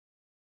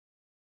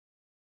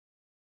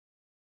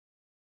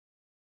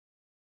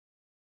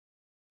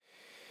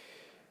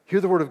Hear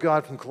the word of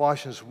God from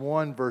Colossians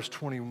 1, verse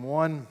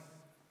 21.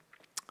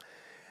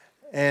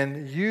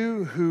 And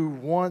you who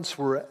once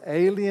were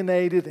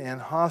alienated and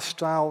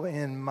hostile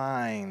in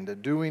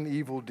mind, doing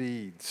evil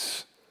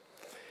deeds,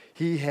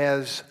 he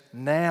has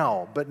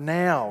now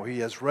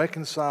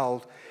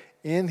reconciled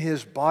in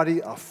his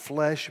body of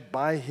flesh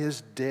by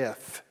his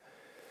death,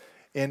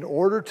 in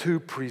order to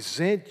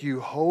present you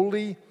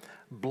holy,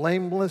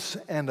 blameless,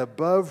 and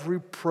above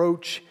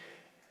reproach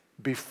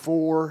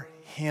before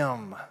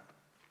him.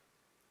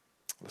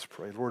 Let's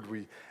pray. Lord,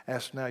 we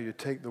ask now you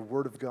take the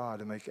word of God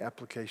and make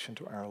application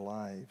to our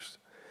lives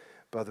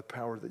by the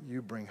power that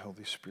you bring,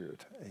 Holy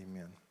Spirit.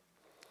 Amen.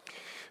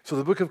 So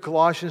the book of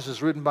Colossians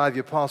is written by the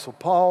Apostle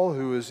Paul,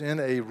 who is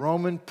in a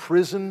Roman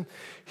prison,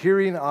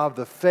 hearing of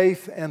the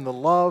faith and the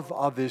love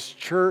of this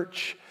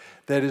church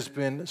that has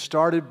been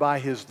started by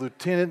his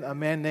lieutenant, a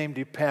man named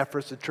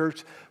Epaphras, a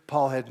church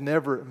Paul had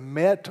never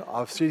met,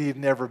 a city he'd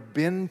never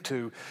been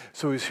to.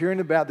 So he's hearing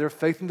about their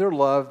faith and their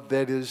love,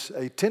 that is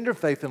a tender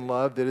faith and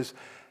love that is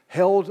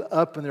held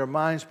up in their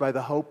minds by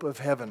the hope of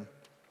heaven.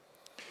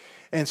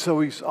 And so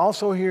he's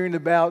also hearing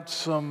about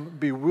some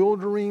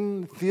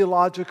bewildering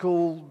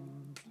theological,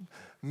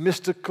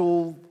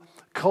 mystical,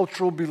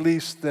 cultural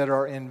beliefs that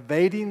are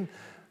invading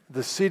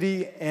the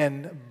city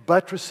and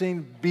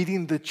buttressing,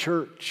 beating the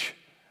church.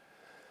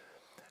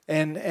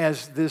 And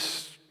as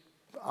this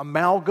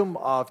amalgam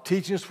of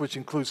teachings, which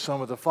includes some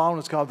of the following,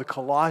 it's called the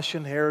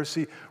Colossian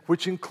heresy,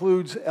 which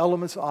includes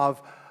elements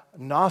of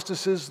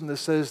Gnosticism that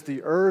says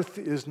the earth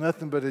is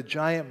nothing but a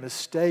giant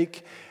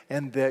mistake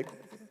and that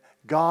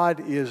God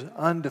is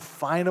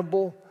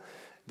undefinable.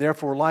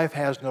 Therefore, life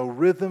has no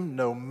rhythm,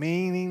 no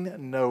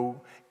meaning,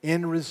 no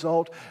end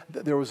result.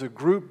 There was a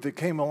group that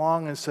came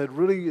along and said,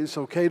 really, it's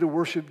okay to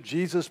worship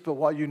Jesus, but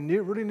what you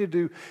really need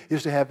to do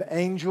is to have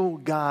angel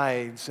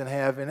guides and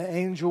have an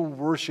angel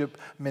worship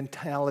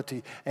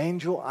mentality,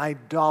 angel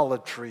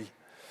idolatry.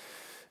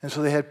 And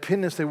so they had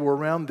pendants they wore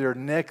around their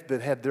neck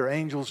that had their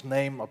angel's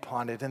name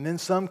upon it. And then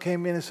some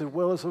came in and said,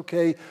 well, it's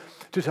okay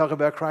to talk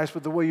about Christ,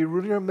 but the way you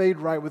really are made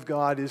right with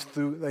God is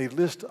through a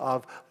list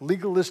of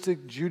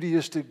legalistic,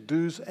 Judaistic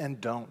do's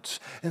and don'ts.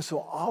 And so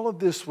all of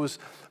this was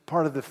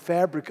part of the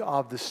fabric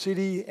of the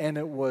city, and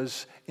it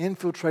was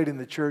infiltrating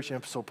the church.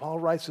 And so Paul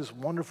writes this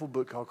wonderful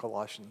book called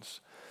Colossians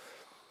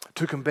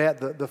to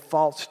combat the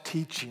false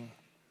teaching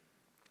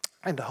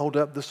and to hold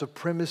up the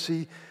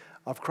supremacy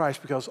of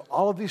Christ, because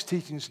all of these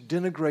teachings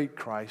denigrate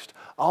Christ.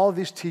 All of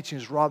these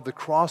teachings rob the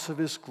cross of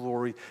his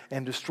glory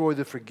and destroy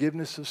the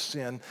forgiveness of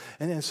sin.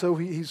 And so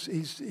he's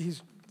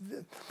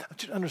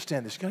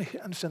understand this. You got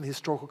to understand the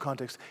historical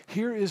context.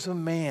 Here is a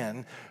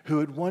man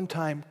who at one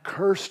time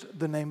cursed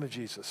the name of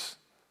Jesus.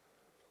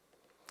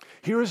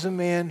 Here is a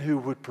man who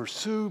would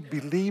pursue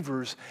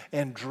believers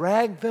and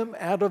drag them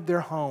out of their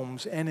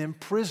homes and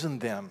imprison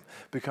them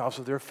because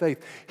of their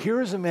faith.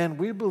 Here is a man,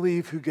 we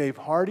believe, who gave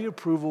hearty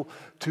approval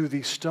to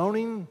the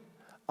stoning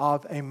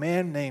of a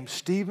man named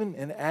Stephen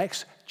in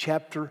Acts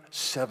chapter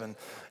 7.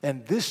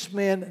 And this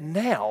man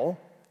now,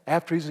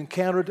 after he's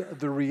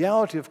encountered the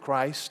reality of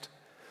Christ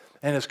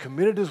and has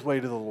committed his way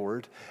to the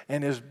Lord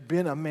and has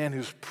been a man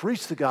who's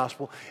preached the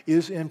gospel,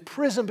 is in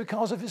prison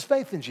because of his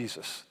faith in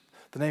Jesus,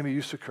 the name he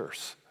used to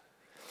curse.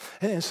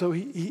 And so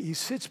he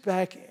sits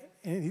back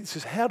and he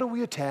says, how do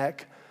we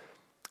attack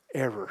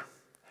error?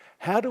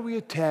 How do we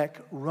attack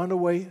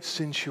runaway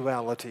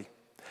sensuality?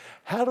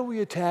 How do we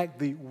attack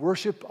the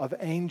worship of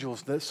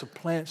angels that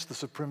supplants the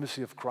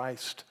supremacy of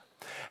Christ?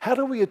 How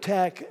do we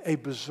attack a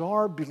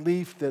bizarre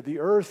belief that the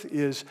earth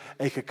is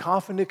a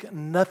cacophonic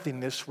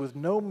nothingness with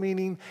no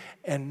meaning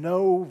and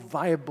no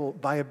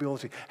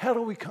viability? How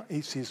do we,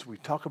 he says, we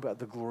talk about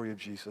the glory of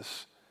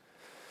Jesus.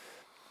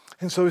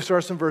 And so he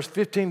starts in verse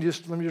 15.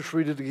 Let me just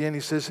read it again. He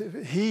says,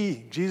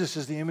 Jesus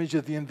is the image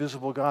of the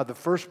invisible God, the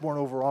firstborn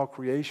over all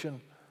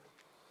creation.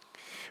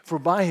 For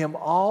by him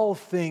all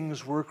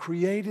things were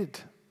created,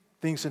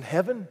 things in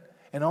heaven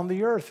and on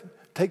the earth.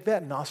 Take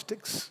that,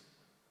 Gnostics.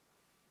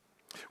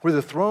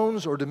 Whether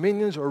thrones or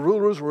dominions or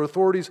rulers or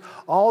authorities,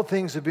 all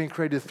things have been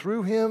created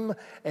through him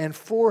and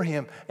for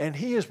him. And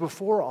he is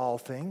before all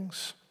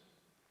things.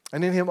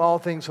 And in him all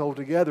things hold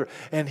together.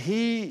 And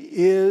he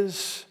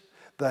is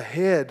the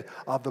head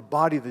of the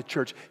body of the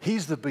church.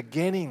 He's the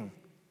beginning,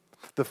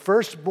 the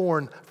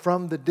firstborn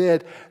from the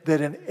dead,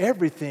 that in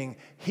everything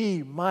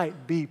he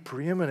might be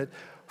preeminent.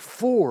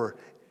 For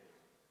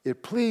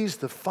it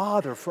pleased the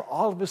Father for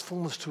all of his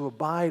fullness to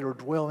abide or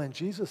dwell in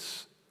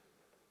Jesus,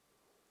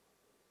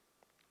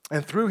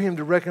 and through him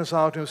to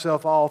reconcile to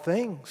himself all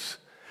things,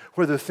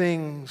 whether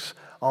things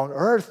on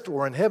earth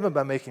or in heaven,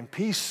 by making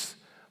peace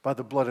by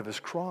the blood of his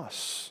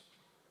cross.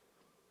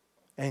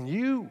 And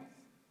you,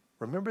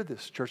 remember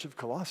this, Church of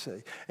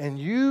Colossae, and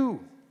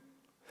you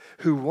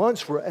who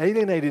once were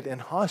alienated and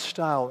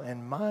hostile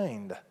in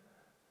mind,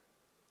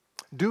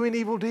 doing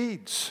evil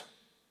deeds,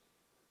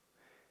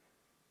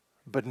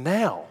 but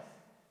now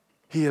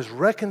he has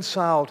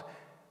reconciled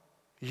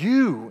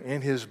you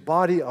in his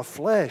body of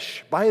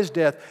flesh by his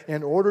death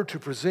in order to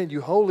present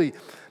you holy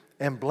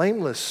and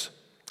blameless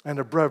and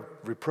above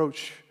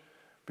reproach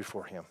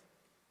before him.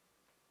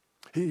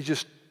 He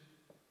just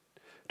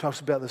talks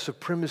about the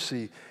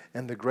supremacy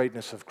and the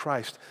greatness of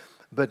Christ.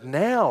 But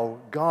now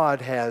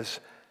God has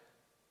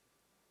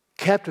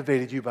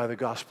captivated you by the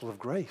gospel of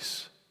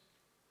grace.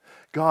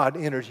 God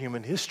entered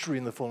human history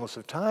in the fullness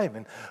of time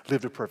and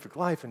lived a perfect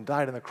life and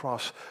died on the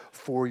cross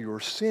for your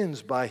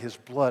sins. By his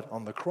blood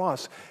on the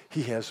cross,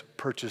 he has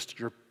purchased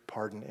your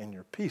pardon and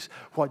your peace.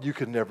 What you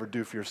could never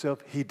do for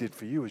yourself, he did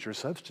for you as your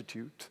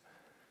substitute.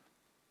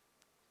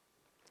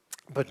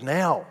 But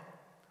now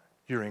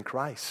you're in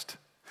Christ.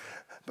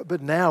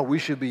 But now we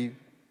should be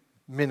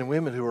men and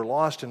women who are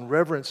lost in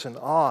reverence and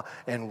awe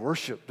and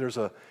worship. There's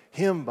a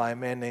hymn by a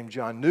man named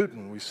John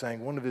Newton. We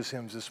sang one of his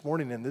hymns this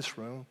morning in this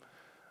room,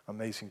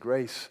 Amazing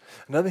Grace.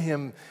 Another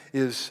hymn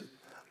is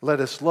Let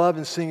Us Love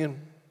and Sing and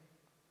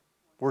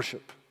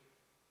Worship.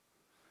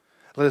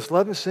 Let us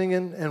love and sing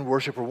and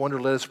worship or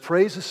wonder. Let us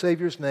praise the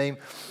Savior's name.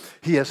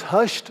 He has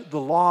hushed the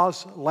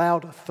law's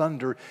loud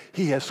thunder.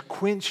 He has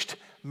quenched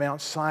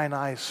Mount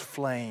Sinai's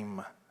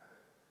flame.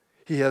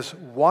 He has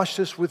washed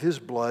us with his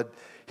blood.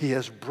 He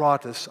has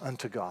brought us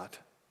unto God.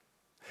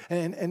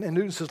 And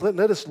Newton says,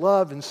 let us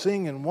love and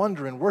sing and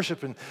wonder and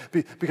worship,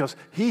 because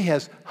he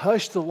has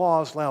hushed the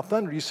law's loud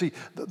thunder. You see,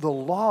 the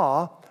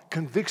law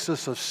convicts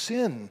us of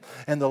sin,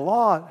 and the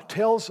law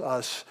tells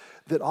us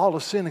that all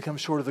of sin comes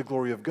short of the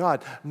glory of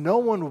God. No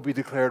one will be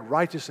declared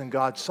righteous in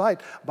God's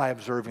sight by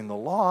observing the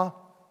law.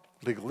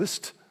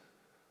 Legalist.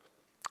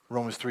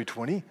 Romans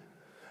 3:20.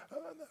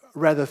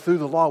 Rather, through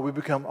the law, we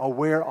become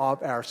aware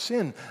of our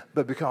sin.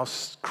 But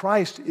because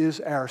Christ is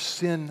our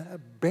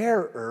sin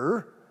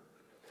bearer,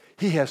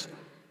 he has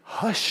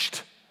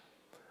hushed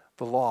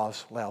the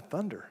law's loud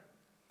thunder.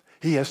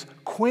 He has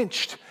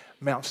quenched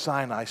Mount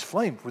Sinai's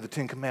flame where the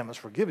Ten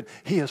Commandments were given.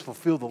 He has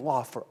fulfilled the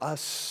law for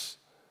us.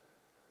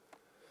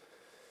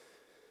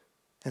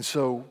 And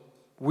so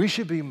we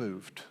should be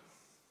moved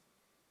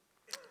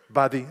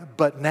by the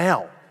but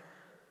now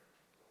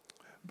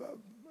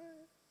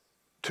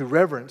to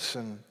reverence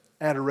and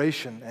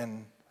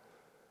adoration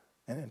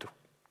and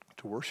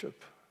to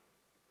worship.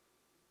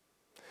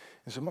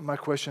 And so my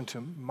question to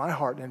my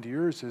heart and to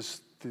yours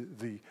is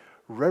the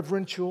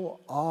reverential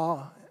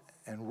awe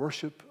and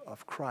worship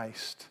of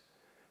Christ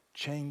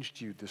changed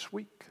you this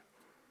week,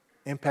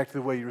 impacted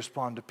the way you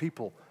respond to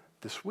people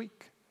this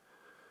week.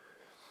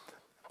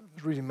 I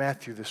was reading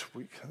Matthew this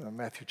week,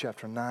 Matthew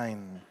chapter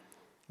 9. I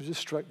was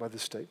just struck by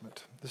this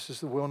statement. This is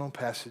the well-known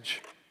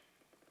passage.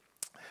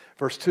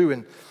 Verse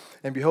 2,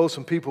 and behold,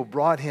 some people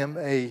brought him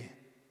a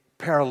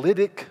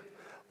paralytic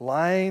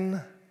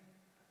lying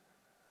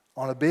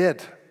on a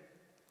bed.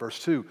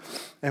 Verse 2,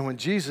 and when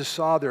Jesus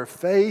saw their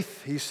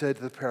faith, he said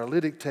to the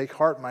paralytic, take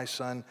heart, my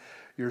son,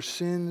 your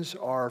sins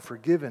are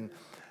forgiven.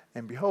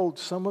 And behold,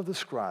 some of the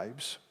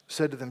scribes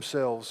said to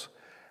themselves,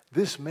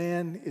 this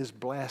man is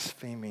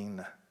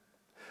blaspheming.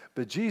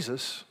 But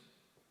Jesus,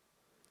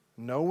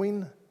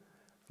 knowing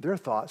their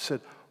thoughts,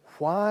 said,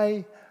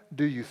 why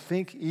do you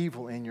think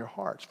evil in your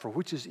hearts? For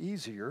which is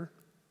easier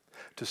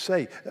to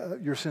say,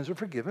 your sins are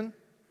forgiven,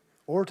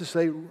 or to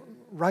say,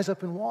 rise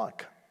up and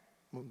walk?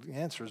 Well, the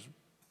answer is,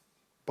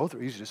 both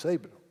are easy to say,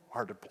 but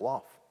hard to pull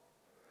off.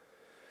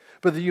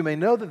 But that you may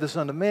know that the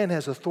Son of Man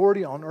has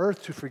authority on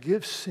earth to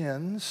forgive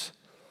sins,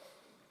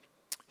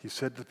 he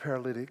said to the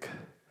paralytic,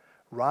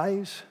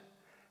 rise,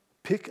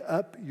 pick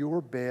up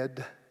your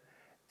bed,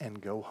 and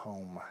go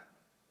home.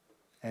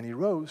 And he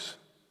rose,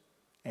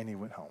 and he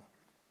went home.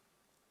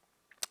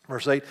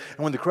 Verse 8,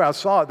 and when the crowd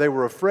saw it, they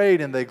were afraid,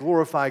 and they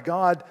glorified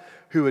God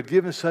who had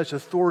given such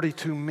authority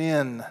to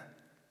men.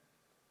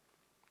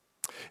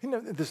 You know,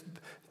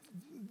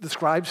 the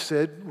scribes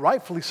said,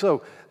 rightfully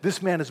so,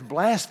 this man is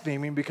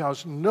blaspheming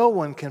because no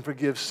one can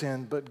forgive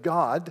sin but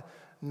God,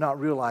 not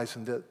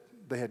realizing that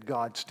they had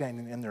God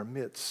standing in their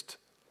midst.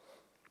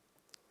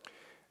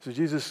 So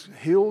Jesus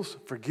heals,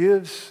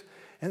 forgives,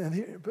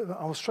 and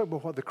I was struck by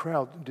what the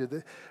crowd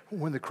did.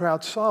 When the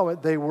crowd saw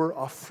it, they were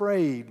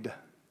afraid.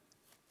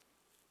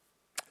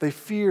 They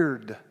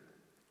feared.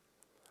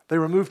 They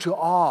were moved to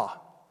awe.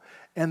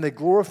 And they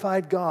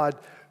glorified God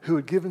who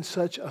had given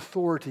such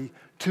authority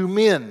to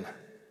men.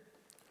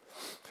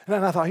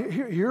 And I thought,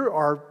 here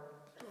are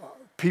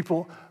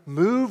people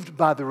moved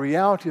by the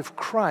reality of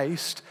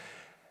Christ,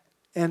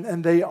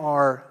 and they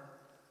are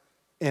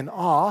in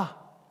awe,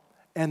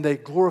 and they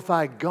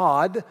glorify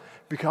God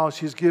because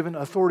he's given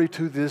authority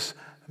to this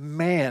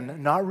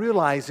man, not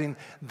realizing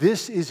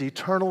this is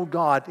eternal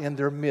God in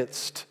their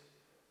midst.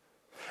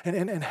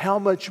 And how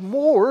much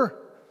more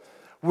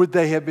would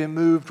they have been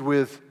moved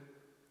with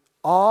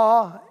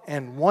awe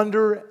and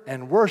wonder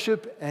and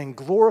worship and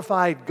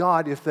glorified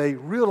God if they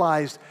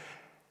realized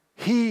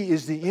he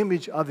is the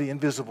image of the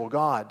invisible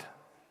God.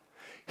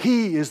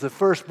 He is the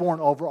firstborn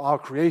over all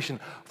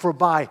creation. For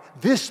by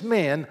this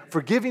man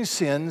forgiving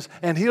sins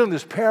and healing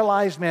this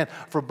paralyzed man,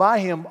 for by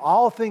him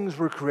all things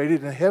were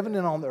created in heaven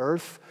and on the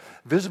earth,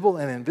 visible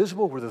and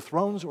invisible, whether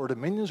thrones or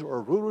dominions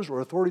or rulers or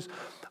authorities.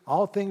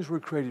 All things were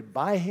created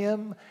by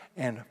him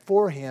and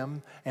for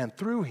him and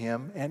through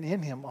him, and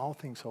in him all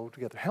things hold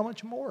together. How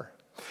much more?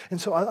 And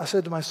so I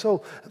said to my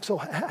soul, so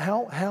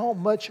how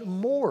much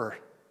more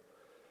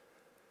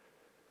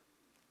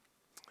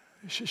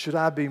Should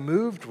I be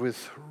moved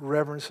with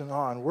reverence and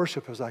awe and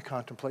worship as I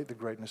contemplate the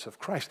greatness of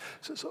Christ?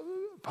 So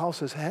Paul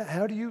says,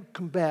 how do you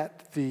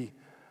combat the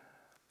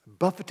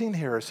buffeting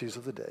heresies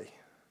of the day?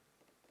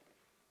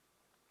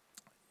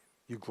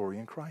 You glory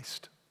in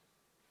Christ.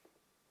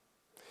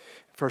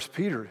 1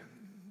 Peter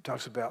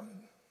talks about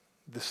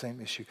the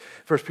same issue.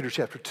 1 Peter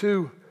chapter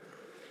 2,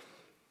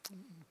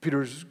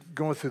 Peter's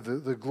going through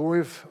the glory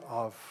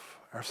of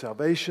our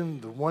salvation,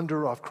 the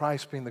wonder of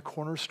Christ being the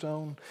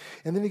cornerstone.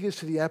 And then he gets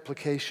to the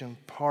application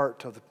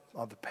part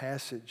of the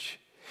passage.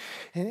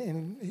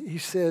 And he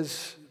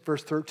says,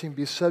 verse 13,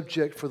 be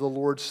subject for the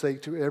Lord's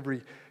sake to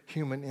every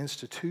human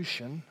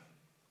institution,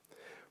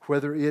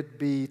 whether it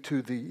be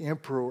to the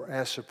emperor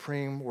as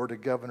supreme or to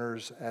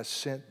governors as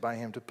sent by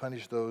him to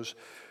punish those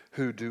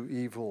who do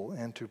evil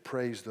and to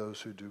praise those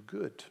who do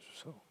good.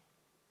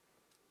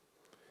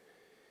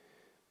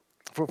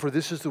 For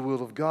this is the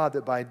will of God,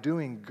 that by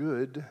doing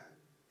good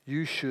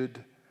you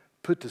should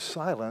put to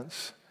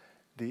silence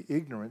the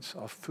ignorance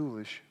of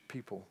foolish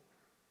people.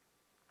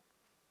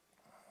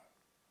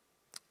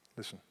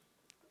 Listen.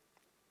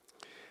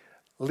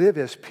 Live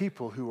as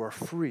people who are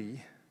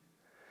free,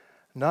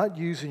 not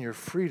using your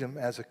freedom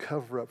as a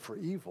cover-up for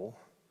evil,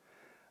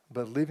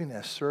 but living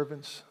as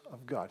servants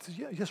of God. He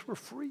says, yes, we're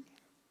free.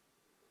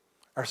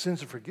 Our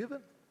sins are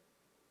forgiven,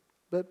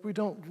 but we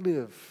don't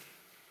live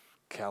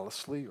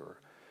callously or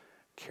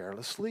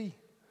carelessly,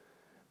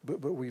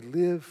 but we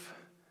live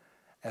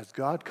as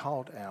God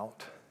called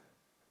out,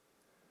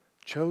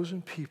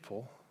 chosen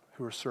people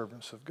who are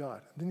servants of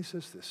God. And then he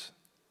says this,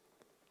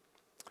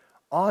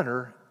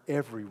 honor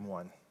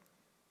everyone,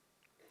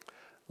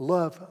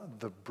 love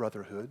the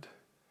brotherhood,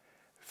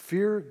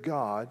 fear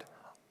God,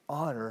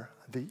 honor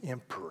the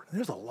emperor. And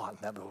there's a lot in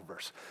that little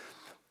verse.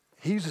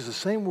 He uses the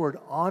same word,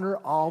 honor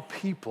all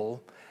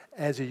people,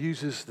 as he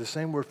uses the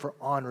same word for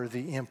honor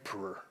the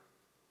emperor.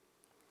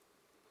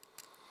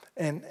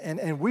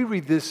 And we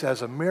read this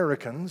as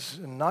Americans,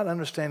 not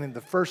understanding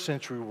the first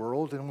century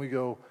world, and we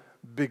go,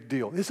 big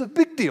deal. It's a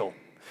big deal.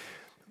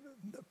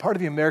 Part of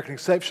the American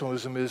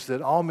exceptionalism is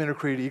that all men are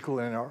created equal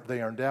and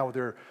they are endowed with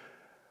their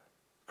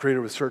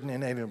creator with certain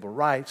inalienable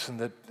rights, and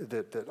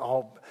that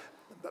all.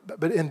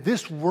 But in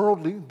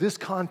this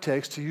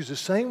context, to use the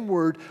same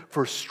word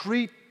for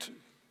street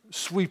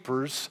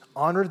sweepers,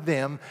 honor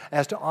them,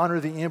 as to honor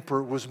the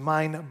emperor was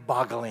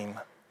mind-boggling.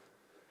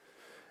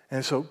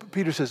 And so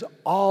Peter says,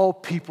 all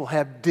people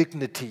have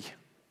dignity.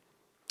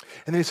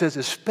 And then he says,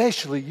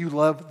 especially you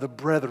love the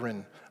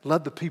brethren,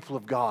 love the people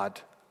of God.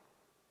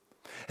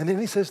 And then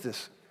he says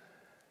this,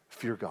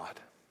 fear God.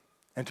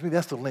 And to me,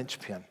 that's the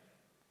linchpin.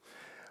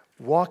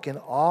 Walk in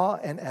awe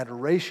and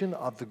adoration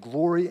of the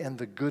glory and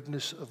the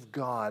goodness of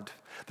God.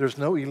 There's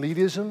no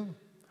elitism.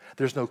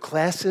 There's no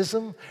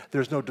classism.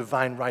 There's no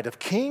divine right of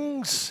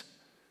kings.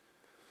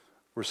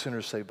 We're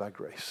sinners saved by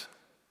grace.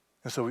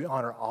 And so we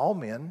honor all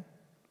men.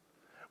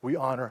 We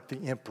honor the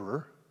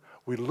emperor.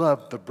 We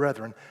love the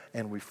brethren.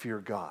 And we fear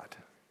God.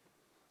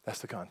 That's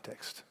the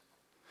context.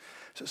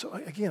 So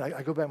again,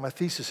 I go back. My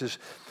thesis is,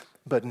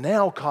 but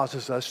now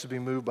causes us to be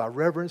moved by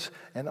reverence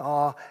and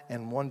awe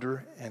and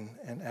wonder and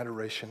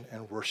adoration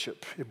and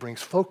worship. It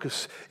brings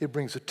focus. It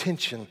brings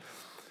attention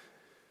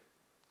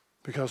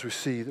because we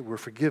see that we're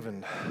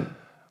forgiven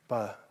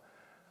by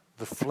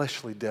the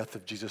fleshly death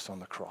of Jesus on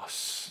the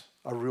cross.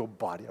 A real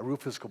body, a real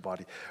physical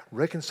body.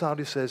 Reconciled,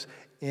 he says,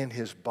 in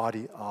his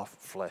body of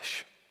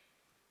flesh.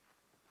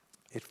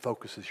 It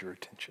focuses your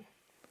attention.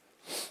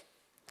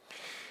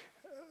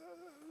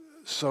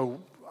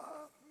 So,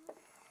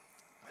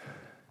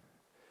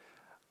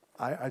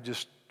 I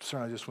just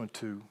went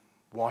to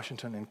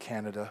Washington and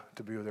Canada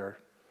to be with our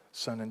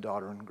son and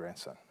daughter and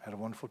grandson. Had a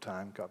wonderful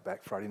time, got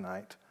back Friday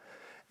night.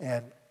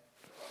 And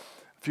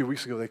a few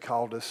weeks ago they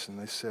called us and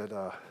they said,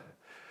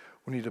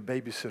 we need a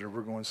babysitter.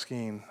 We're going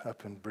skiing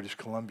up in British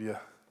Columbia.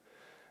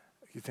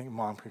 You think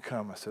Mom can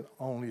come? I said,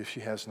 only if she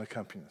has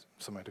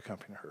somebody to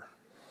accompany her.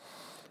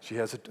 She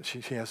has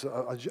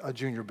a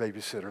junior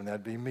babysitter, and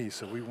that'd be me.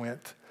 So we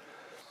went.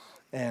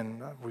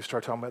 And we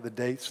started talking about the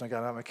dates, and I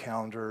got out my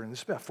calendar, and this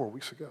is about 5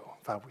 weeks ago.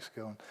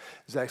 And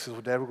Zach says,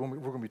 well, Dad, we're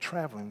going to be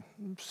traveling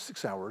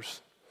 6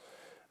 hours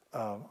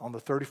on the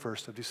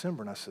 31st of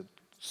December. And I said,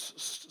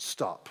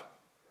 stop.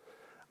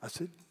 I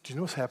said, do you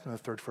know what's happening on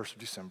the 31st of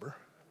December?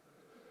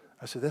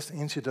 I said, that's the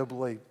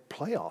NCAA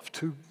playoff.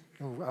 I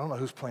don't know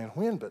who's playing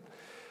when, but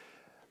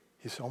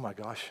he said, oh my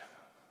gosh,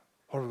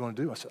 what are we going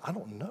to do? I said, I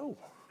don't know.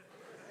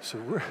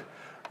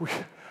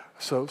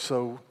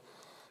 So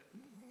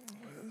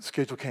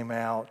schedule came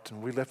out,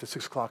 and we left at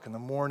 6 o'clock in the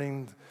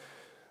morning.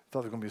 Thought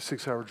it was going to be a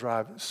 6-hour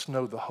drive. It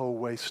snowed the whole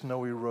way,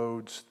 snowy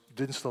roads.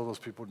 Didn't slow those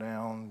people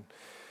down.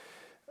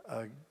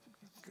 I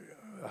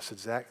said,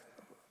 Zach,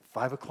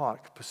 5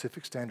 o'clock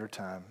Pacific Standard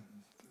Time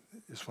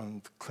is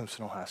when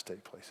Clemson, Ohio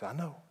State plays. I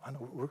know.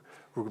 We're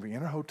going to be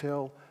in our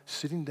hotel,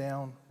 sitting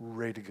down,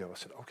 ready to go. I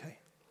said, okay,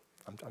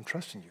 I'm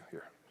trusting you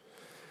here.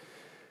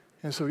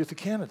 And so we get to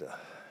Canada,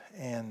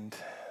 and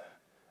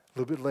a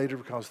little bit later,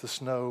 because of the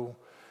snow,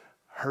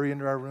 hurry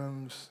into our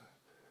rooms,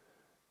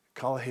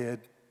 call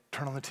ahead,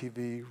 turn on the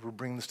TV. We're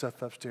bringing the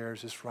stuff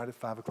upstairs. It's right at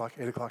 5 o'clock,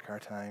 8 o'clock our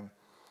time.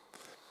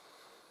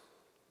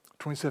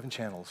 27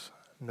 channels,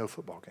 no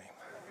football game.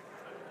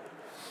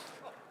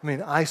 I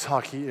mean, ice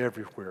hockey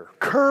everywhere.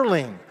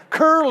 Curling.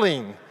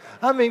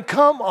 I mean,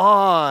 come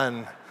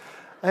on.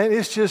 And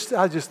it's just,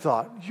 I just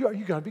thought,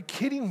 you got to be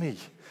kidding me.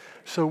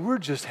 So we're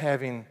just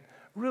having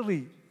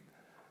really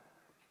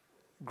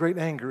great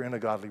anger in a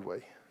godly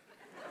way.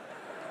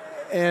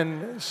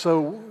 And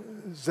so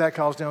Zach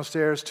calls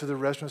downstairs to the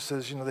restaurant,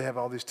 says, they have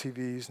all these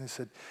TVs. And he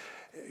said,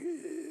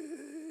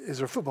 is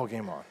there a football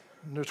game on?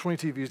 And there are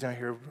 20 TVs down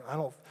here. I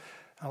don't.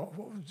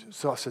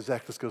 So I said,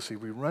 Zach, let's go see.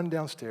 We run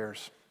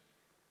downstairs,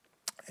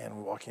 and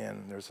we walk in,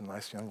 and there's a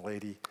nice young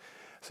lady. I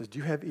said, do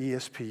you have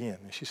ESPN?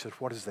 And she said,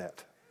 what is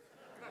that?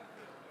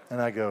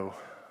 And I go,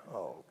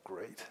 oh,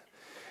 great.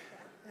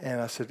 And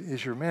I said,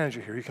 is your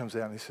manager here? He comes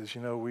out, and he says,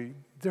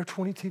 there are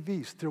 20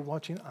 TVs. They're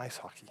watching ice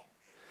hockey.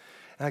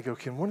 And I go,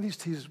 can one of these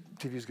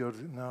TVs go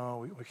to,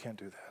 no, we can't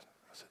do that.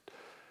 I said,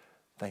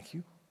 thank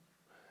you.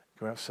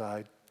 Go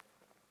outside.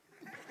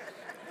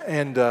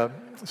 And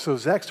so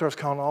Zach starts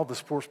calling all the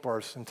sports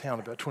bars in town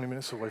about 20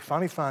 minutes away.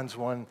 Finally finds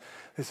one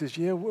that says,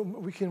 yeah,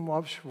 we can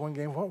watch one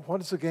game. What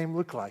does the game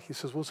look like? He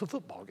says, well, it's a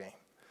football game.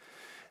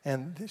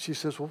 And she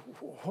says, well,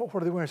 what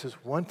are they wearing? He says,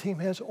 one team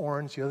has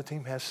orange, the other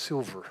team has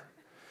silver.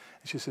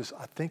 And she says,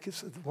 I think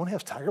one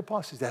has tiger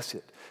paw. She says, that's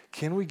it.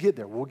 Can we get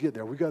there? We'll get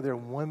there. We got there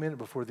 1 minute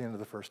before the end of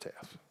the first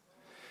half.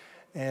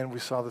 And we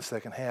saw the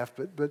second half,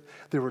 but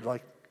there were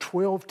like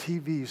 12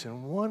 TVs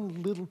and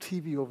one little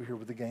TV over here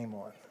with the game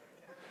on.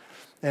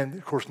 And,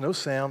 of course, no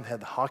sound, had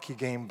the hockey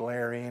game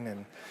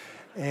blaring,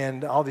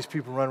 and all these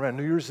people running around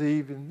New Year's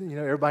Eve, and,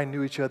 everybody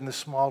knew each other in this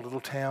small little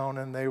town,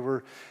 and they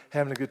were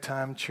having a good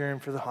time cheering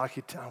for the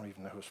hockey team. I don't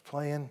even know who was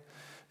playing,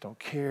 don't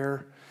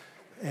care.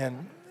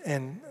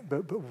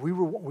 But we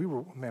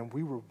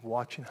were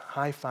watching,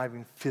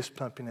 high-fiving,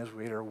 fist-pumping as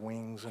we ate our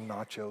wings and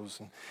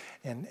nachos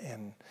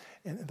and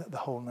the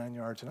whole 9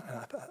 yards. And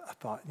I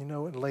thought,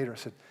 and later I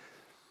said,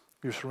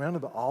 you're surrounded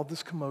by all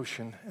this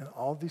commotion and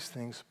all these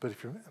things, but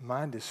if your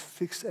mind is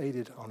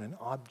fixated on an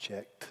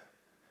object,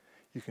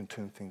 you can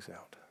tune things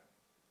out.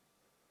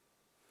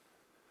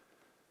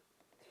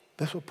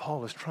 That's what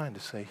Paul is trying to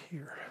say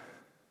here.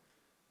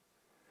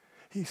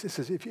 He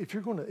says, if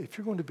you're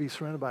going to be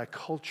surrounded by a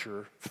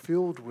culture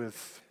filled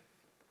with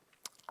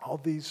all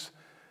these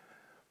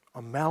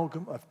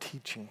amalgam of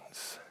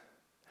teachings,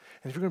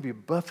 and if you're going to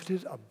be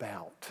buffeted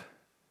about,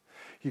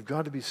 you've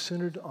got to be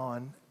centered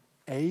on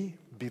a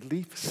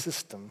belief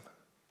system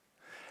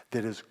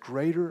that is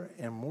greater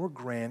and more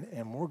grand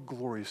and more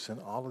glorious than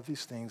all of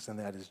these things, and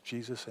that is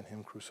Jesus and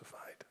Him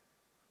crucified.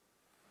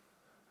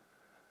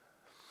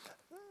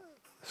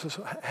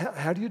 So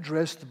how do you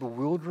address the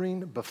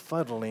bewildering,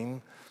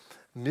 befuddling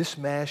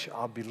mismatch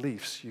of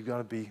beliefs? You've got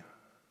to be,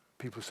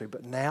 people say,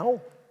 but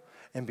now,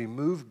 and be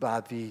moved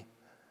by the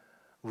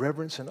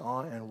reverence and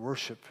awe and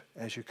worship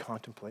as you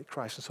contemplate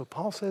Christ. And so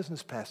Paul says in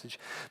this passage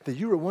that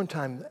you were at one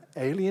time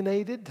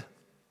alienated,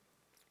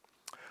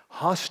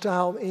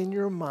 hostile in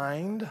your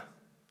mind,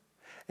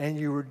 and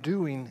you were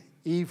doing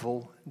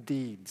evil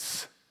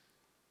deeds.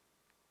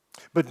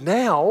 But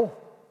now,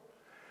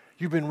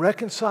 you've been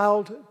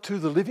reconciled to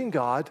the living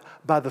God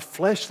by the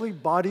fleshly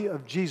body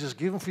of Jesus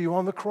given for you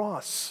on the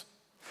cross.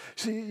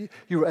 See,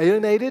 you were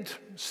alienated,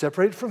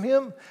 separated from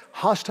Him,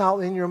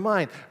 hostile in your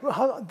mind.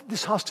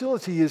 This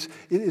hostility is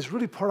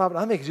really part of it.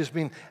 I think it's just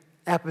being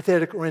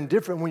apathetic or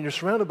indifferent when you're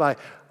surrounded by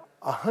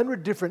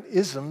 100 different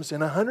isms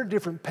and 100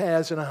 different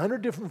paths and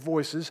 100 different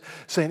voices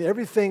saying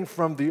everything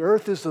from the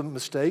earth is a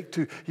mistake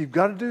to you've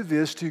got to do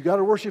this to you've got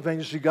to worship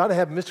angels, you've got to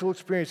have mystical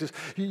experiences.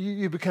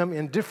 You become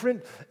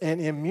indifferent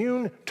and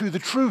immune to the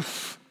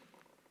truth.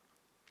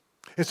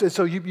 And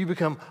so you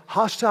become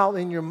hostile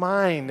in your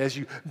mind as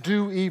you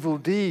do evil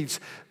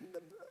deeds.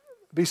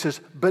 But he says,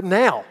 but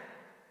now,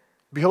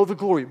 behold the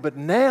glory, but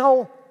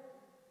now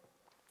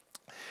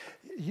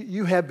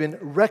you have been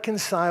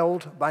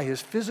reconciled by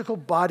His physical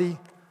body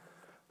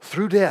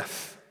through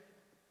death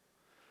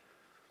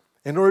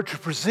in order to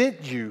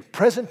present you,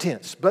 present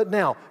tense, but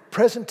now,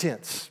 present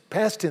tense,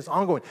 past tense,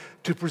 ongoing,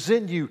 to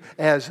present you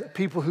as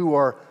people who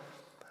are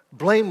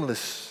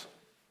blameless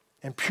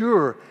and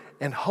pure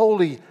and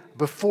holy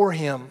before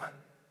Him.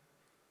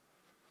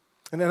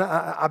 And then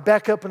I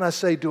back up and I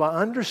say, do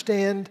I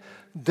understand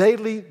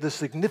daily the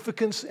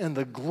significance and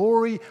the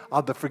glory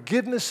of the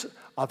forgiveness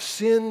of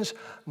sins,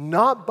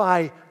 not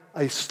by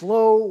a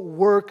slow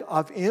work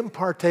of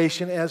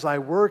impartation as I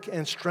work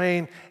and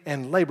strain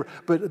and labor,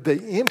 but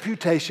the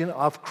imputation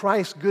of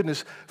Christ's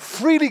goodness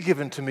freely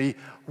given to me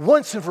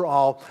once and for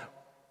all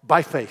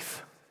by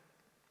faith.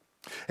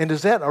 And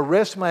does that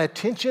arrest my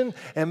attention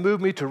and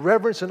move me to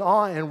reverence and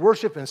awe and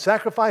worship and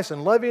sacrifice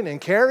and loving and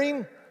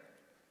caring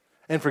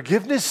and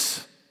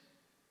forgiveness?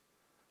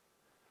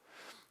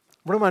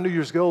 One of my New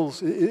Year's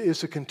goals is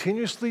to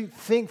continuously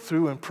think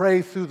through and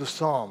pray through the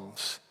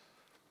Psalms,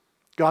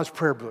 God's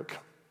prayer book.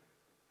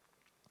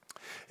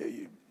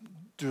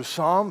 Do a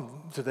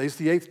psalm, today's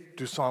the 8th,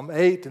 do Psalm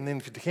 8, and then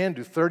if you can,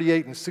 do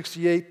 38 and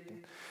 68,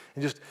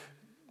 and just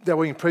that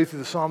way you can pray through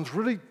the Psalms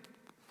really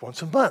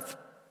once a month,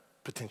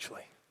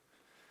 potentially.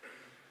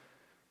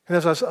 And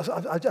as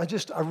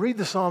I read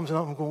the Psalms and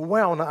I'm going,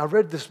 wow, and I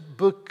read this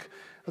book,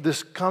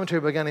 this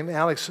commentary by a guy named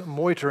Alex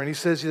Moiter, and he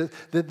says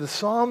that the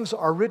Psalms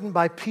are written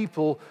by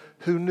people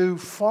who knew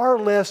far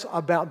less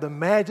about the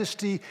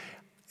majesty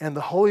and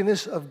the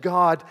holiness of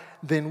God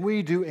than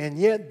we do, and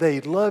yet they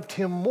loved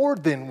him more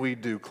than we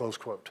do, close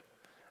quote.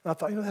 And I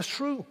thought, that's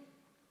true.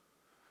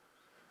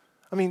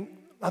 I mean,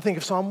 I think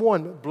of Psalm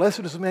 1, blessed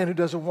is the man who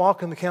doesn't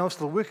walk in the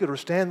counsel of the wicked or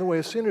stand in the way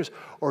of sinners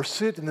or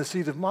sit in the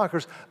seat of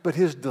mockers, but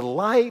his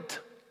delight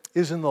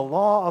is in the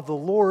law of the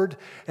Lord,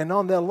 and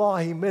on that law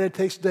he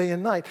meditates day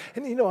and night.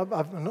 And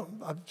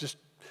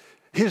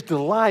his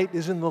delight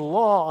is in the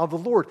law of the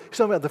Lord. He's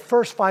talking about the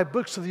first 5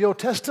 books of the Old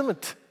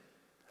Testament.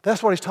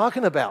 That's what he's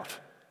talking about.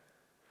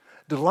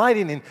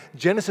 Delighting in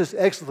Genesis,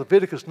 Exodus,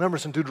 Leviticus,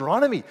 Numbers, and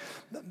Deuteronomy.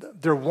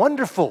 They're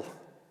wonderful.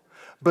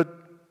 But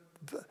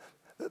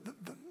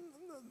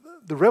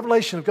the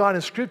revelation of God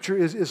in Scripture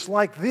is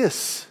like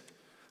this,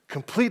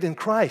 complete in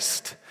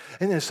Christ.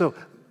 And so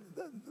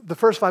the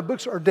first 5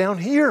 books are down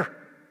here.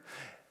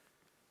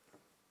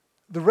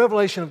 The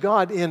revelation of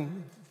God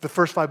in the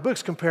first 5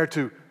 books compared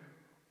to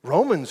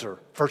Romans or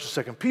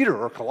 1st and 2nd Peter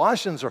or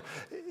Colossians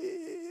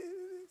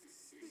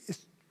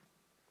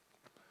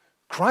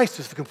Christ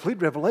is the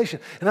complete revelation.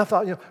 And I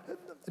thought,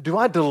 do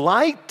I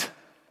delight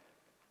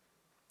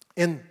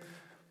in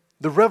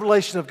the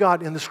revelation of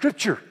God in the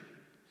Scripture?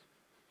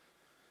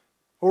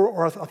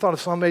 Or I thought of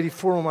Psalm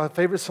 84, one of my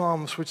favorite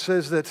Psalms, which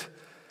says that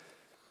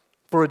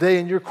for a day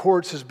in your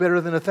courts is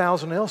better than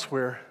 1,000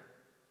 elsewhere.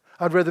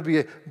 I'd rather be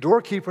a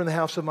doorkeeper in the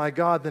house of my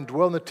God than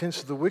dwell in the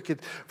tents of the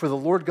wicked. For the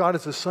Lord God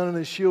is the sun and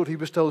the shield. He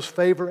bestows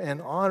favor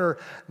and honor.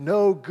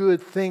 No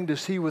good thing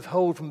does he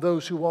withhold from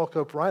those who walk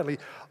uprightly.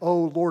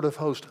 O Lord of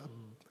hosts,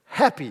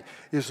 happy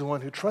is the one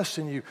who trusts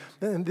in you.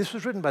 And this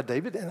was written by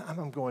David, and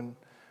I'm going,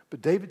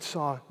 but David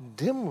saw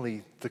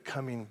dimly the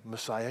coming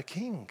Messiah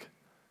King.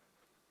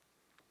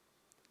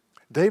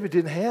 David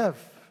didn't have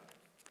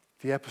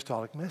the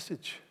apostolic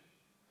message.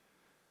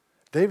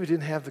 David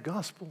didn't have the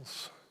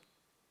Gospels.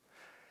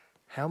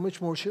 How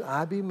much more should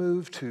I be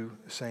moved to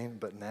saying,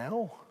 but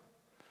now,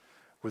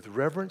 with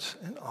reverence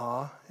and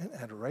awe and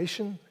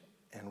adoration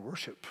and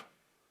worship,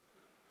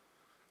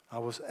 I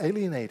was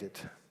alienated.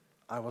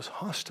 I was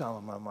hostile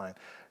in my mind,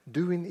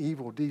 doing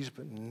evil deeds,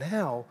 but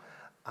now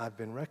I've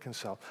been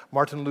reconciled.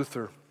 Martin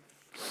Luther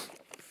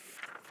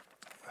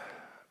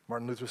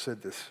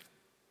said this,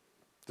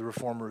 the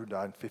reformer who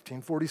died in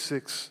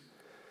 1546.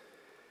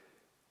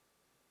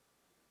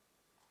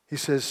 He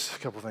says a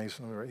couple things.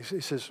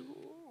 He says,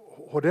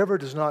 whatever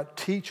does not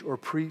teach or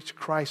preach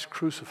Christ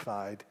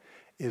crucified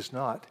is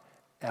not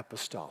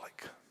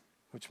apostolic,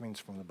 which means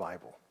from the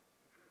Bible,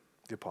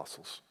 the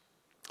apostles.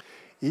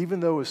 Even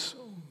though, as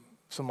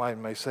somebody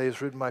may say,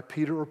 it's written by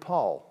Peter or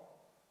Paul.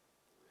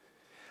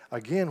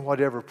 Again,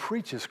 whatever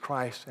preaches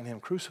Christ and him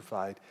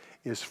crucified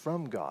is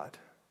from God.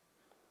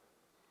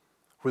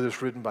 Whether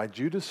it's written by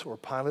Judas or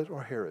Pilate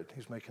or Herod,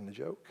 he's making the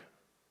joke.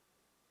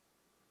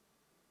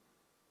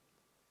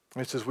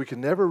 It says, we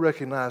can never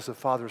recognize the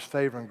Father's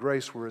favor and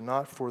grace were it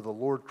not for the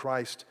Lord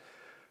Christ,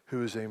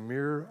 who is a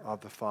mirror of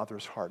the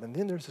Father's heart. And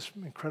then there's this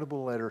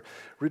incredible letter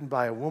written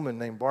by a woman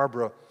named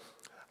Barbara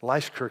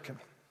Leiskirchen.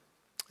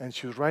 And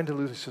she was writing to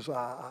Luther. She says,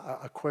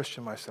 I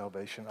question my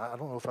salvation. I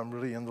don't know if I'm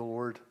really in the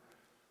Lord.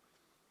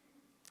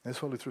 And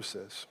that's what Luther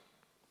says.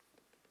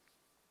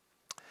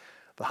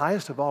 The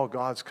highest of all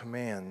God's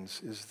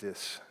commands is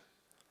this,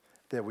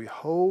 that we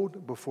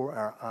hold before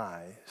our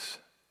eyes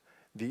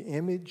the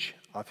image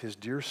of his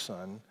dear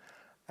Son,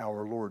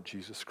 our Lord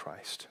Jesus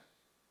Christ.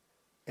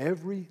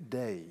 Every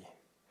day,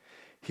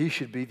 he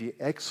should be the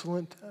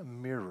excellent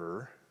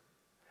mirror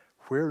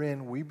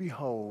wherein we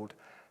behold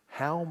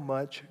how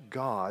much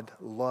God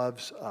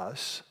loves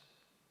us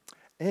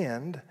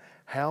and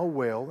how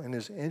well in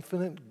his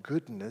infinite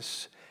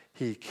goodness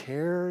he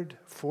cared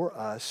for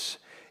us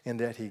in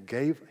that he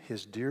gave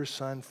his dear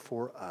Son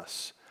for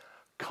us.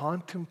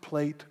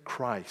 Contemplate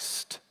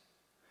Christ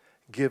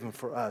given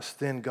for us,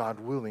 then God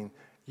willing,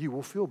 you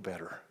will feel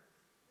better.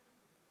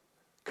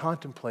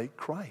 Contemplate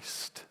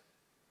Christ.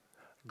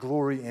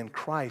 Glory in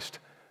Christ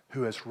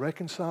who has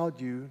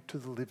reconciled you to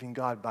the living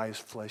God by his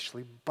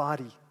fleshly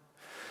body.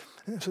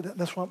 And so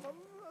that's why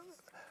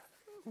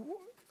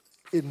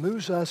it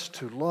moves us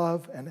to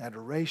love and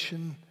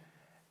adoration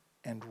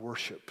and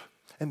worship.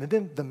 And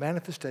then the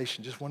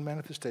manifestation, just one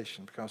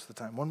manifestation because of the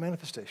time, one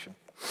manifestation.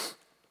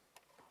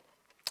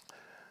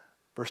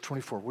 Verse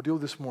 24, we'll deal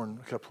with this more in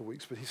a couple of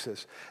weeks, but he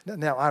says,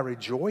 now I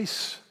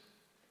rejoice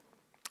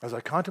as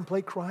I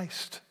contemplate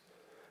Christ,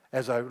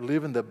 as I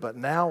live in the but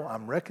now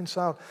I'm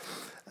reconciled.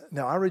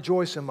 Now I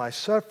rejoice in my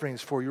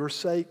sufferings for your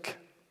sake.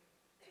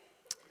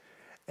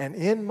 And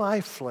in my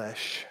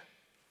flesh,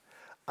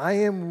 I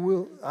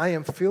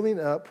am filling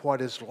up what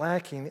is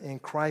lacking in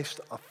Christ's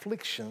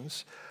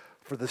afflictions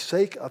for the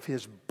sake of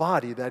his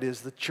body, that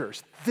is the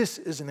church. This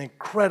is an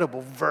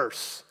incredible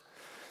verse.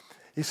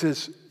 He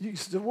says,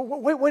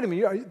 wait a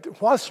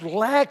minute, what's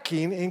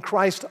lacking in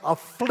Christ's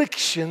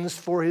afflictions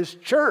for his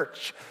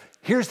church?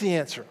 Here's the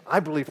answer,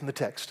 I believe, from the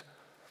text.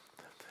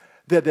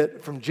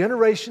 That from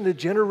generation to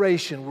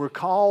generation, we're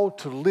called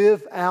to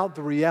live out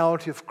the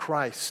reality of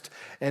Christ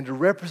and to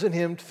represent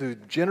him through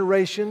the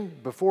generation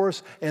before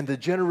us and the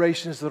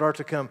generations that are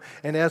to come.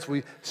 And as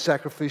we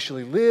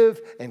sacrificially live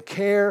and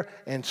care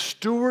and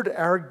steward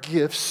our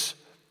gifts,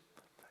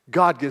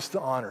 God gets the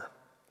honor.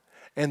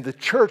 And the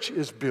church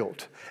is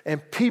built,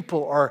 and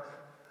people are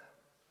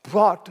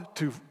brought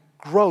to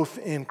growth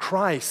in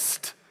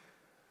Christ.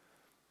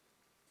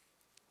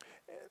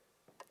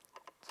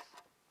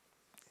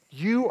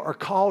 You are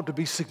called to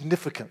be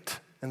significant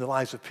in the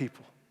lives of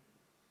people.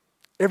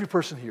 Every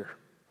person here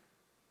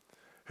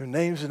who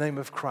names the name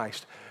of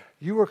Christ,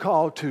 you are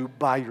called to,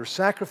 by your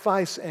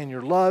sacrifice and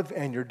your love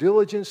and your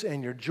diligence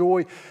and your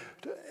joy,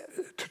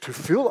 to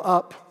fill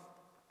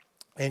up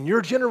in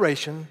your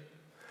generation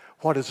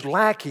what is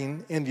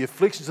lacking in the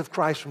afflictions of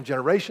Christ from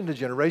generation to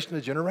generation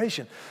to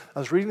generation. I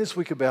was reading this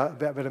week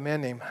about a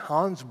man named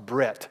Hans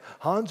Brett.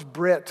 Hans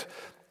Brett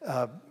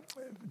died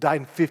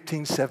in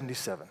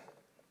 1577.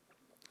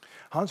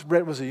 Hans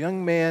Brett was a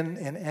young man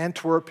in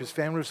Antwerp. His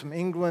family was from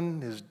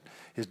England.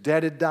 His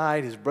dad had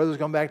died. His brother's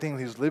gone back to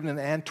England. He was living in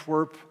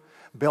Antwerp,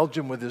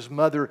 Belgium, with his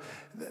mother.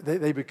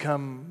 They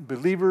become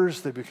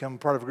believers. They become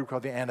part of a group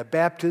called the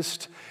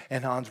Anabaptists.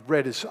 And Hans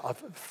Brett is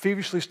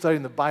feverishly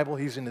studying the Bible.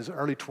 He's in his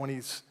early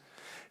 20s.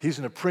 He's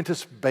an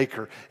apprentice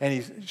baker, and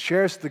he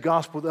shares the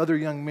gospel with other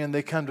young men.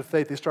 They come to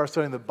faith. They start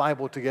studying the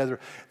Bible together.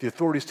 The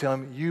authorities tell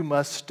him, you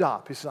must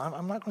stop. He says,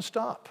 I'm not going to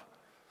stop.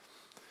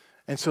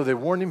 And so they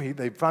warned him.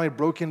 They finally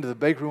broke into the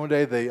bakery one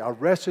day. They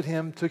arrested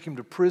him, took him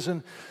to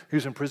prison. He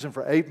was in prison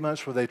for 8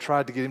 months where they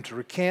tried to get him to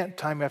recant.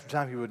 Time after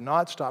time, he would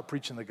not stop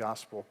preaching the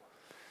gospel.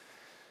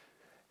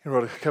 He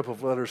wrote a couple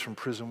of letters from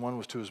prison. One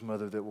was to his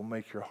mother that will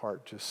make your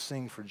heart just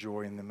sing for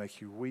joy and then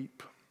make you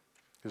weep.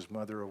 His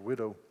mother, a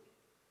widow.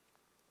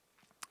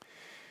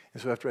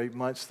 And so after 8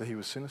 months, he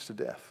was sentenced to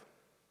death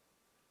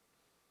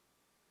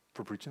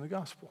for preaching the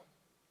gospel.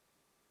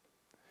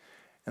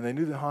 And they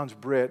knew that Hans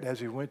Brett, as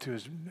he went to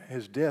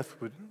his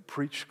death, would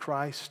preach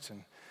Christ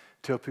and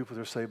tell people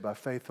they're saved by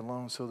faith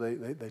alone. So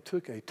they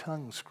took a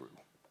tongue screw.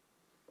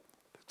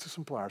 They took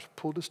some pliers,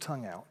 pulled his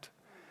tongue out,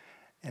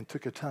 and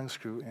took a tongue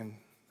screw and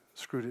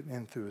screwed it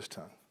in through his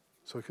tongue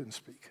so he couldn't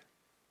speak.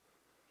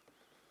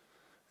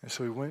 And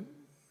so he went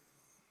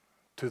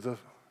to the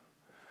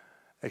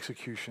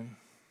execution.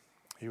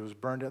 He was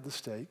burned at the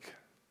stake.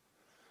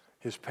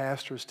 His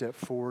pastor stepped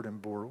forward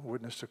and bore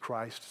witness to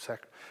Christ,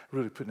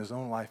 really putting his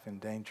own life in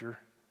danger.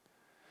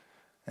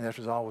 And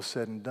after all was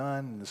said and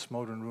done, and the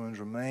smoldering ruins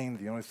remained,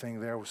 the only thing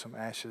there was some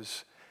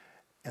ashes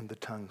and the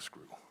tongue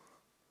screw.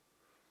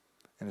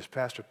 And his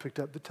pastor picked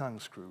up the tongue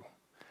screw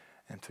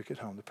and took it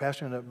home. The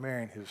pastor ended up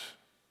marrying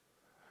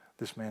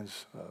this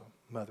man's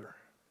mother.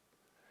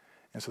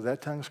 And so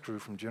that tongue screw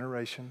from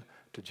generation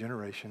to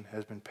generation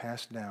has been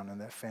passed down in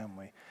that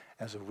family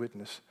as a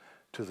witness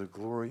to the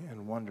glory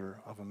and wonder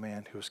of a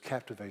man who was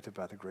captivated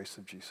by the grace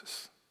of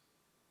Jesus.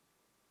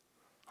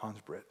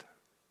 Hans Brett.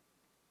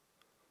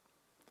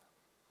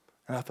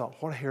 And I thought,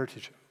 what a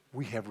heritage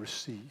we have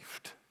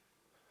received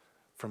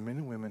from men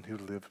and women who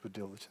lived with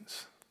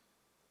diligence.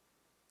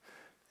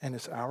 And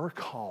it's our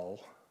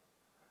call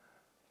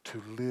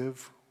to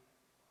live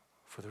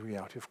for the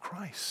reality of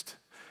Christ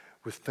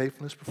with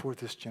faithfulness before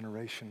this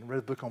generation. I read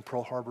a book on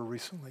Pearl Harbor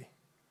recently.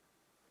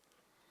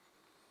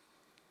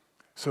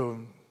 So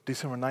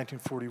December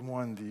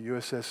 1941, the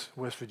USS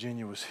West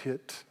Virginia was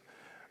hit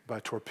by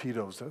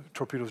torpedoes. The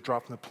torpedoes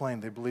dropped from the plane.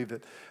 They believed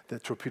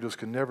that torpedoes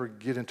could never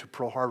get into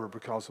Pearl Harbor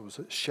because it was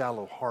a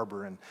shallow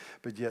harbor.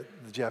 But yet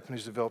the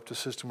Japanese developed a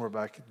system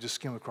whereby it could just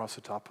skim across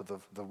the top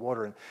of the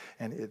water.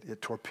 And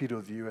it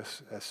torpedoed the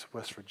USS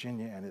West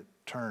Virginia, and it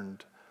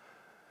turned,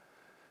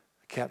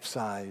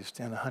 capsized,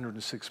 and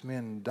 106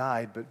 men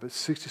died. But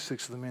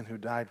 66 of the men who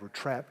died were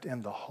trapped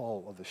in the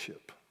hull of the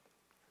ship.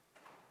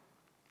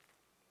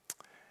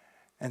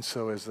 And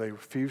so as they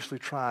feverishly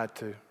tried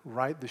to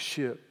right the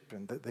ship,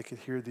 and that they could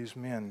hear these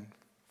men,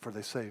 for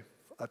they say,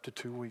 up to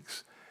 2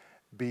 weeks,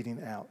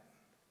 beating out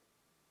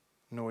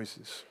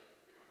noises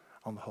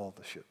on the hull of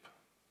the ship.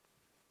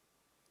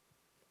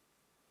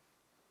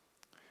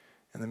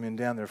 And the men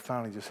down there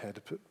finally just had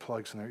to put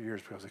plugs in their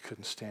ears because they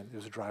couldn't stand it. It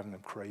was driving them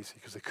crazy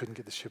because they couldn't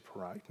get the ship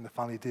right. And they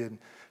finally did.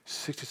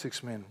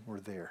 66 men were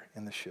there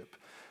in the ship.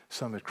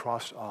 Some had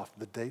crossed off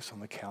the dates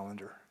on the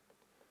calendar.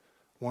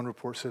 One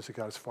report says it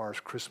got as far as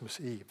Christmas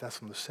Eve. That's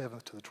from the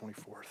 7th to the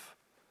 24th.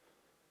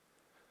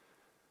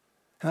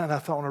 And I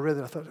thought, when I read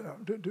that, I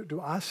thought, do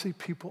I see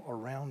people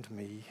around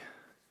me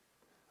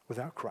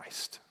without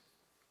Christ?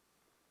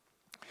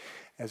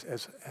 As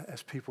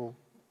people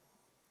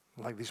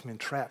like these men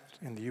trapped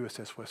in the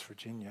USS West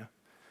Virginia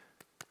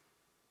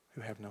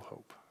who have no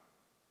hope.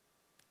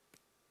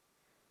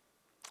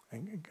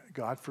 And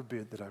God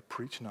forbid that I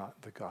preach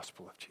not the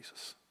gospel of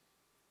Jesus.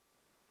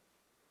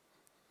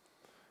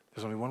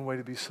 There's only one way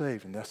to be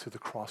saved, and that's through the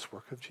cross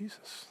work of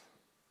Jesus.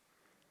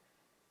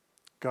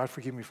 God,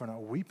 forgive me for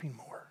not weeping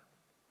more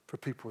for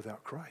people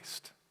without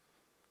Christ.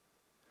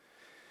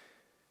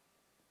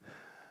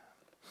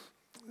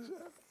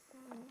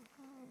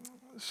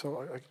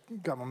 So I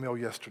got my mail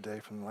yesterday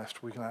from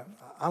last week, and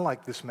I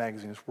like this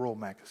magazine. It's World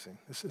Magazine.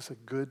 This is a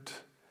good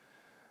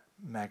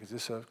magazine.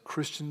 It's a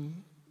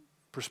Christian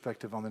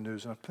perspective on the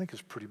news, and I think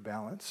it's pretty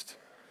balanced.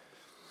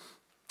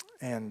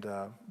 And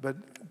but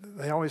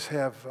they always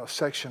have a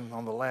section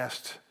on the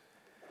last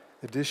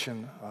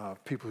edition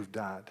of people who've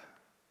died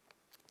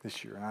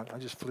this year. And I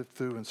just flipped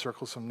through and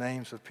circled some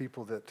names of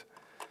people that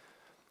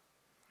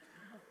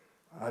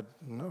I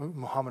know.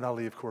 Muhammad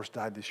Ali, of course,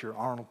 died this year.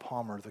 Arnold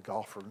Palmer, the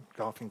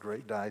golfing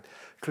great, died.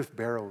 Cliff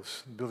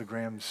Barrows, Billy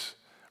Graham's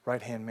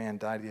right-hand man,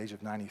 died at the age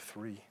of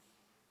 93.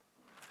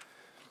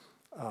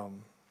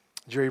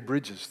 Jerry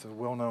Bridges, the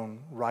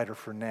well-known writer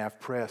for Nav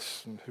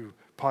Press and who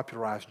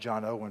popularized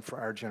John Owen for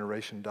our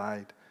generation,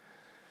 died.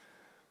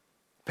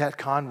 Pat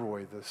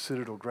Conroy, the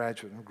Citadel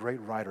graduate and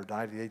great writer,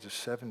 died at the age of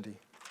 70.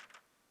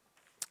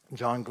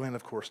 John Glenn,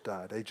 of course,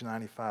 died, age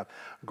 95.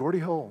 Gordie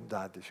Howe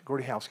died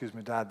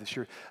this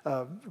year.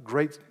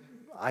 Great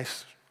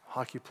ice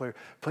hockey player.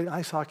 Played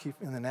ice hockey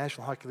in the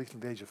National Hockey League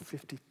at the age of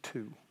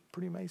 52.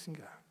 Pretty amazing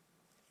guy.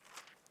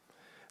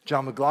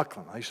 John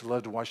McLaughlin. I used to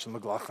love to watch the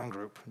McLaughlin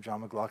Group. John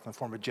McLaughlin,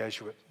 former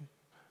Jesuit,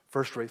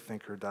 first-rate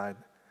thinker, died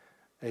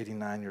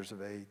 89 years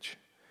of age.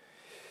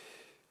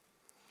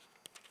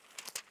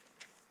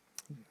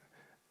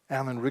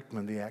 Alan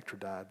Rickman, the actor,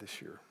 died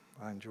this year.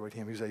 I enjoyed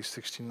him. He was age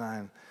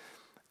 69.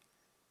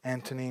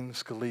 Antonin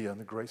Scalia,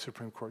 the great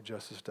Supreme Court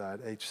justice,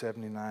 died age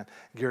 79.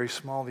 Gary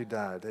Smalley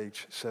died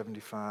age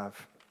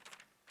 75.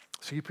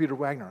 C. Peter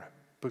Wagner,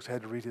 books I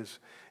had to read his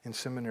in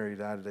seminary,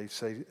 died at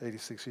age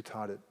 86. He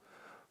taught at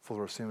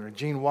Fuller Seminary.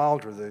 Gene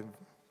Wilder, the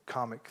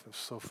comic that was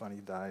so funny,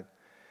 died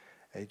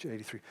age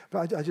 83.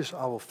 But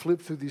I will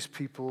flip through these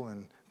people,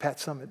 and Pat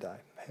Summitt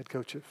died, head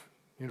coach of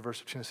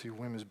University of Tennessee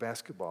women's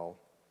basketball,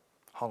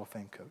 Hall of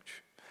Fame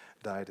coach,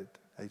 died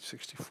at age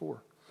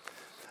 64.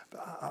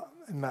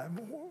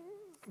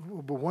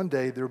 But one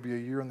day there will be a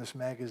year in this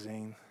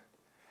magazine,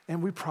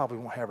 and we probably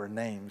won't have our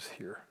names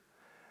here,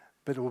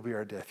 but it will be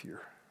our death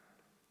year.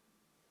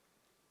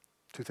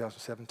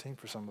 2017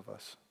 for some of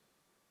us.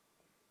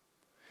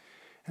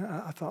 And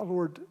I thought,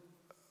 Lord,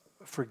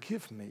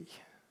 forgive me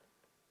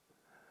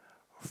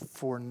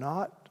for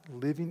not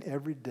living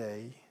every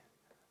day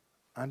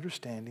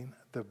understanding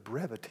the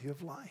brevity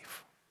of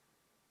life.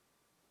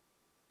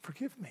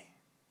 Forgive me.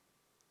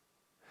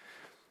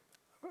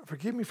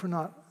 Forgive me for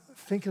not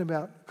thinking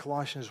about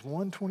Colossians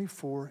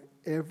 1:24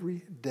 every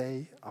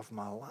day of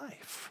my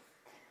life.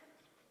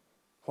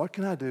 What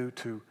can I do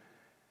to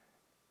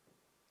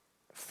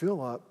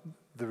fill up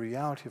the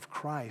reality of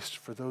Christ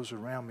for those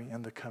around me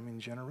and the coming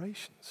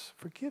generations?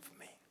 Forgive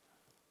me.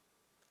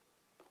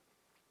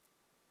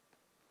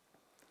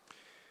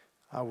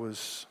 I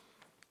was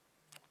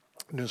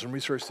doing some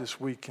research this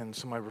week, and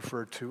somebody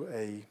referred to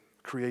a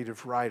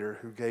creative writer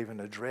who gave an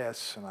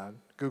address, and I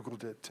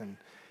Googled it, and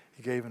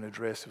he gave an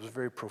address. It was a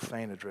very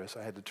profane address.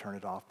 I had to turn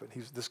it off, but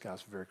this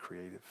guy's very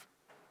creative,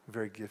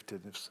 very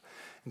gifted. It's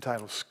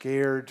entitled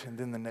Scared, and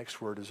then the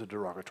next word is a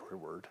derogatory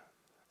word,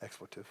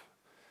 expletive.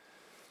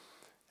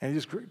 And he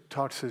just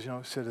talked, he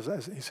said,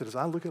 as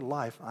I look at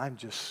life, I'm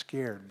just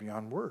scared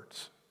beyond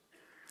words.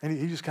 And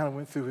he just kind of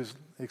went through his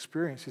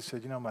experience. He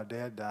said, my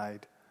dad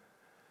died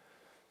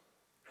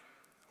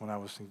when I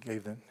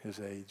gave them his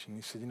age. And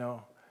he said,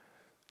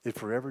 it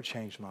forever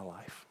changed my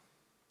life.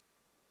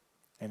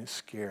 And it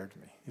scared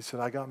me. He said,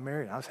 I got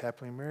married. I was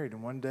happily married.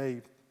 And one day,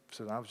 he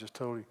said, I was just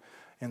totally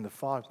in the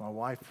fog. My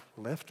wife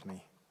left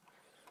me.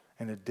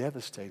 And it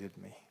devastated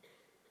me.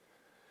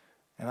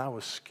 And I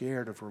was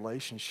scared of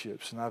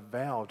relationships. And I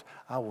vowed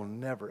I will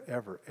never,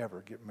 ever,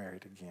 ever get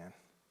married again.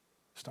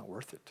 It's not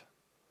worth it.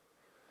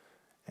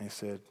 And he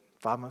said,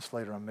 5 months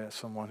later, I met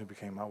someone who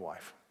became my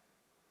wife.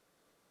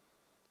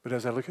 But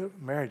as I look at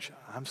marriage,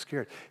 I'm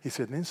scared. He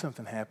said, then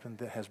something happened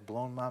that has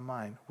blown my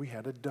mind. We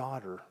had a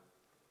daughter.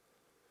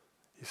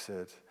 He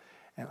said,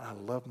 and I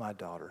love my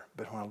daughter,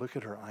 but when I look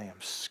at her, I am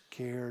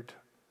scared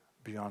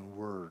beyond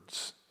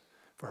words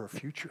for her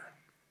future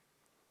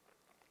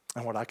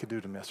and what I could do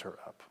to mess her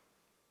up.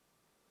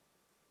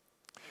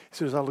 He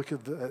said, as I look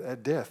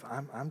at death,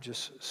 I'm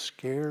just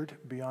scared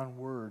beyond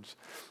words.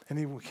 And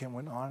he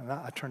went on, and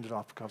I turned it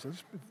off because it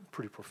was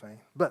pretty profane.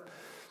 But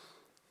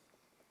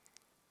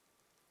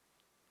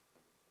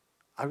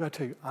I've got to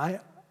tell you,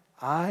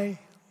 I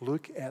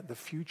look at the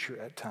future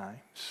at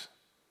times.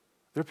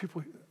 There are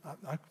people,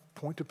 I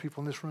point to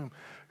people in this room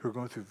who are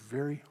going through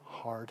very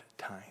hard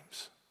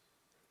times.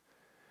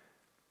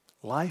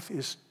 Life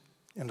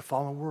in the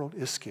fallen world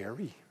is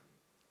scary.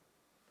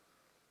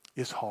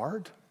 It's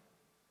hard.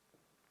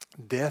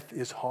 Death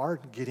is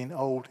hard. Getting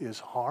old is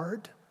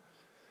hard.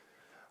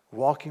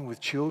 Walking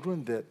with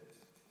children that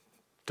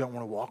don't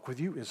want to walk with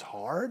you is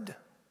hard.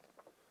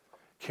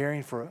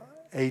 Caring for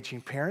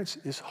aging parents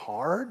is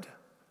hard.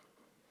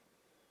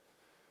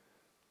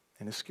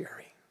 And it's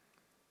scary.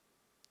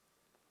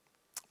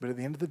 But at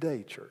the end of the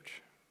day,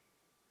 church,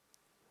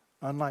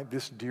 unlike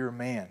this dear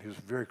man who's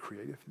very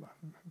creative,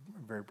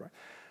 very bright.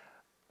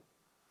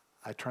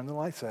 I turn the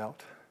lights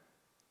out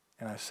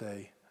and I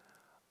say,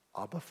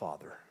 Abba,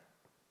 Father,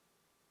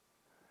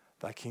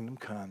 thy kingdom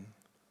come,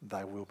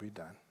 thy will be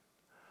done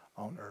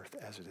on earth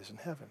as it is in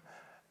heaven.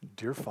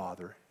 Dear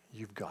Father,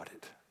 you've got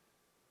it.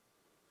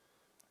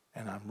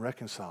 And I'm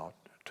reconciled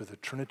to the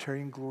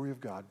Trinitarian glory of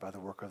God by the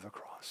work of the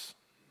cross.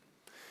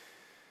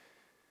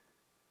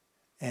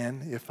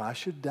 And if I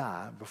should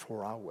die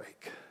before I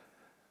wake,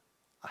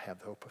 I have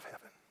the hope of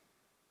heaven.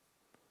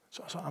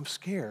 So I'm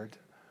scared,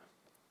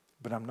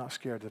 but I'm not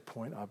scared to the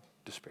point of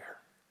despair.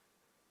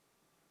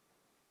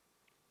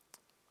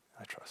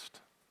 I trust.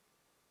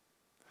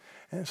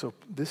 And so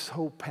this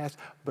whole past,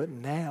 but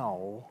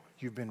now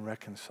you've been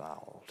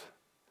reconciled,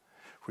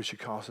 which should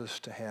cause us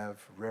to have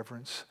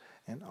reverence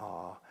and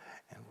awe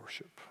and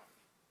worship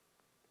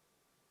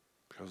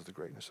because of the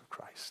greatness of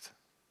Christ.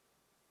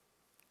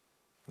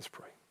 Let's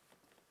pray.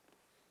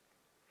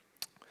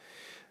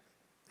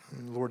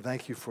 Lord,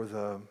 thank you for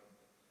the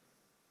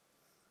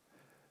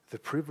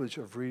privilege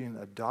of reading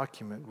a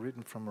document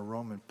written from a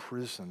Roman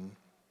prison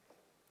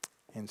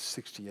in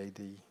 60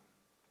 A.D.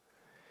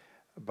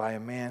 by a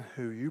man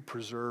who you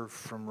preserved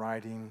from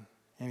writing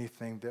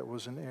anything that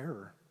was an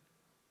error.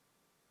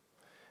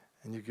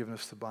 And you've given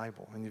us the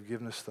Bible, and you've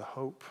given us the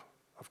hope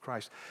of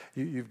Christ.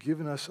 You've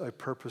given us a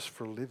purpose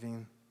for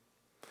living.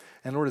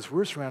 And Lord, as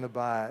we're surrounded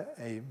by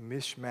a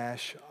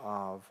mishmash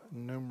of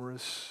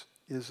numerous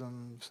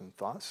isms and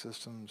thought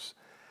systems,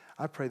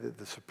 I pray that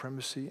the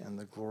supremacy and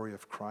the glory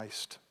of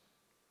Christ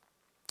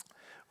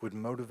would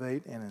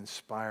motivate and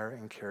inspire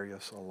and carry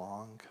us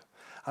along.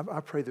 I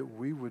pray that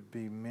we would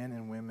be men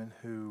and women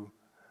who,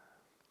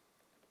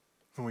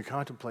 when we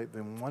contemplate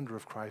the wonder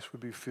of Christ,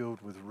 would be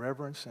filled with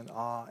reverence and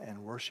awe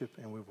and worship,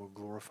 and we will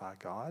glorify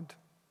God.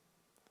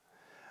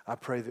 I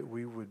pray that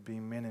we would be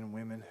men and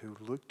women who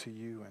look to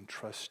you and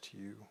trust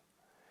you.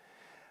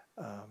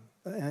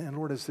 And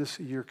Lord, as this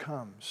year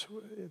comes,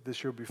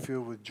 this year will be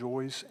filled with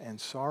joys and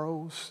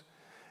sorrows.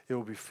 It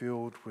will be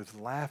filled with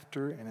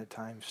laughter and at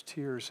times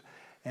tears.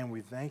 And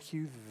we thank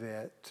you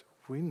that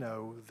we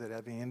know that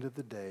at the end of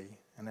the day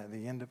and at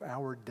the end of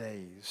our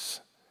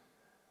days,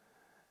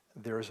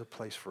 there is a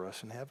place for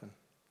us in heaven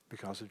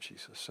because of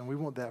Jesus. And we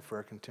want that for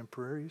our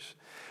contemporaries.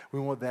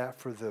 We want that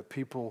for the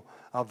people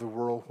of the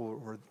world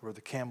where the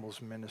Campbells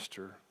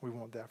minister. We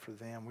want that for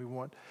them.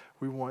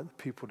 We want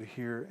people to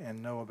hear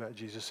and know about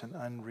Jesus in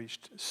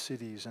unreached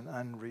cities and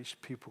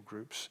unreached people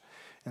groups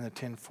in the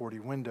 1040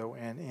 window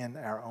and in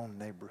our own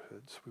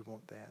neighborhoods. We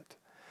want that.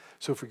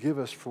 So forgive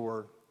us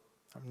for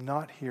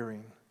not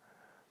hearing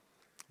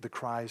the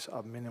cries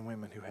of men and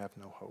women who have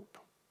no hope.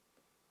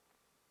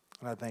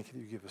 And I thank you that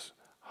you give us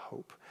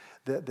hope.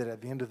 That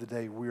at the end of the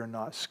day, we are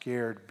not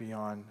scared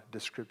beyond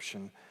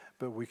description,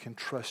 but we can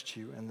trust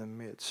you in the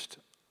midst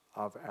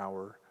of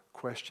our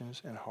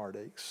questions and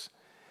heartaches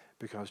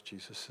because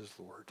Jesus is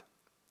Lord.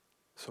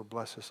 So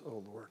bless us,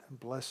 O Lord, and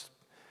bless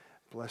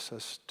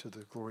us to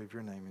the glory of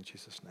your name in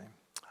Jesus' name.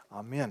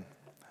 Amen.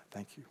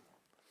 Thank you.